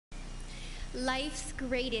Life's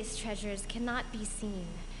greatest treasures cannot be seen.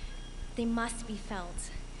 They must be felt.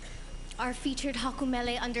 Our featured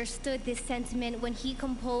Hakumele understood this sentiment when he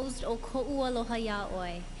composed O Ko'u Aloha Ia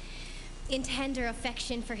Oe. In tender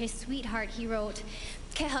affection for his sweetheart, he wrote,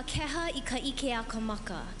 Keha keha I ka ike a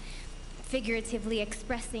kamaka, figuratively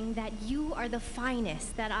expressing that you are the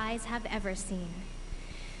finest that eyes have ever seen.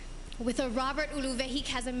 With a Robert Uluvehi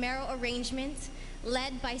Casimero arrangement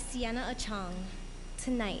led by Sienna Achang,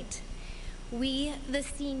 tonight, we, the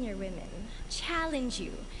senior women, challenge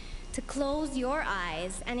you to close your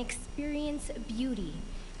eyes and experience beauty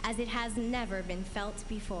as it has never been felt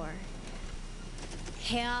before.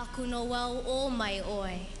 He aku no wau o mai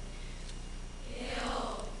oe.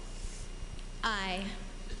 I,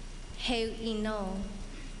 heu ino.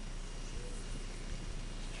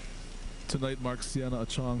 Tonight marks Sienna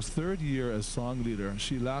Achang's third year as song leader.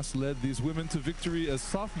 She last led these women to victory as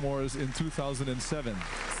sophomores in 2007.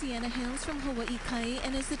 Sienna hails from Hawaii Kai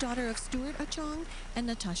and is the daughter of Stuart Achang and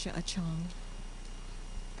Natasha Achang.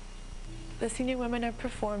 The senior women are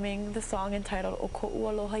performing the song entitled O Ko'u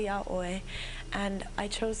Aloha Ia Oe, and I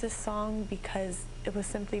chose this song because it was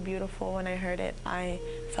simply beautiful when I heard it. I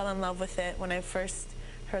fell in love with it when I first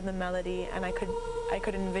heard the melody, and I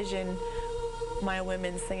could envision my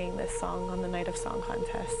women singing this song on the night of song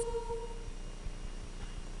contest.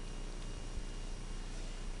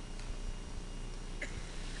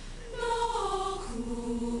 Oh,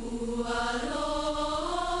 no,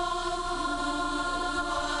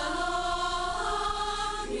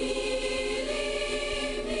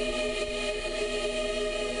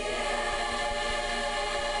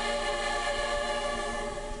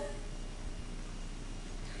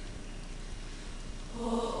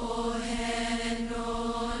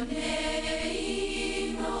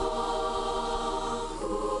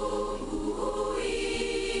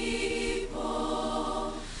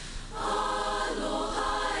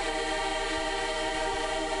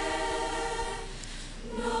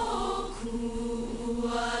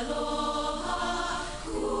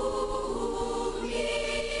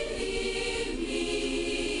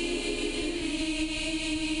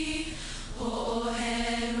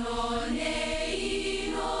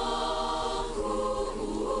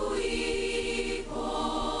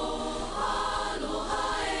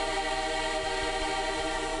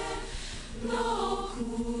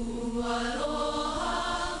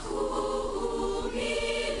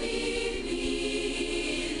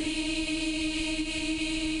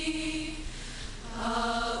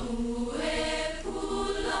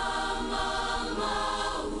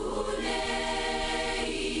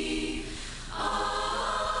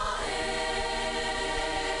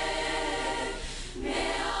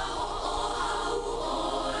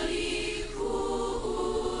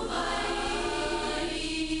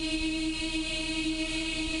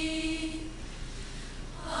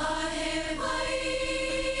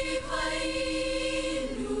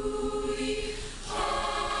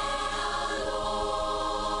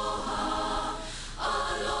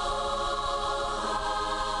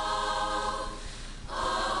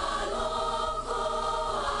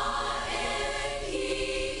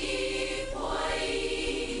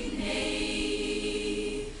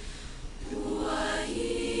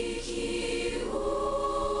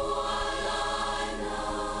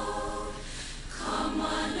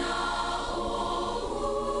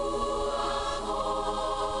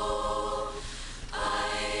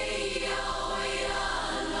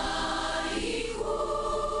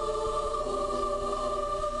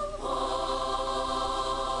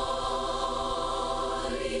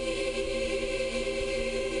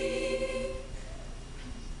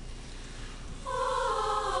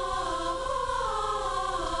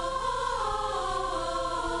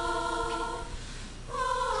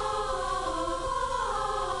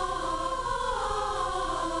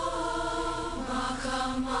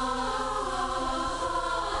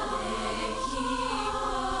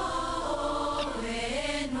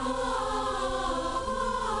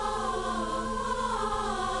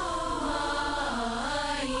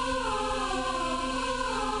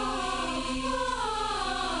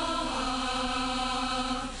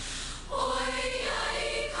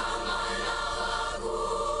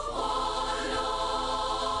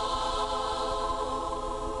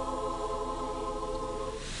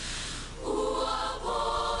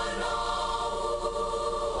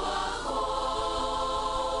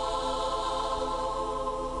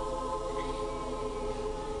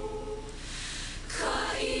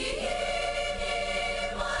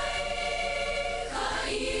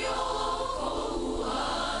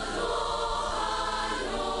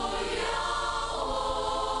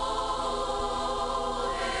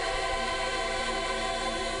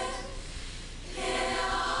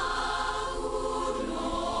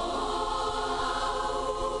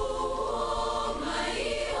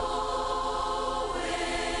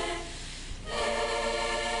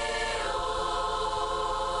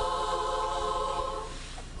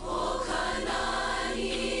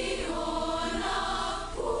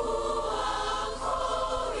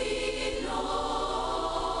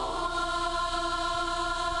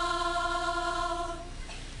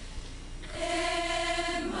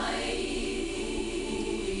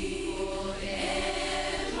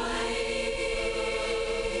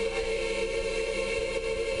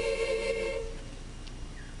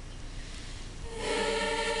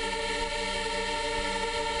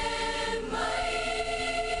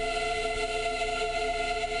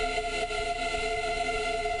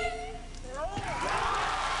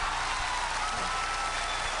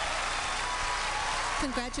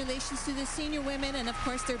 congratulations to the senior women and, of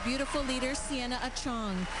course, their beautiful leader, Sienna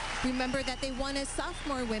Achong. Remember that they won as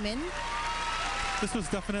sophomore women. This was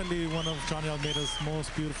definitely one of Johnny Almeida's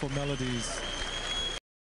most beautiful melodies.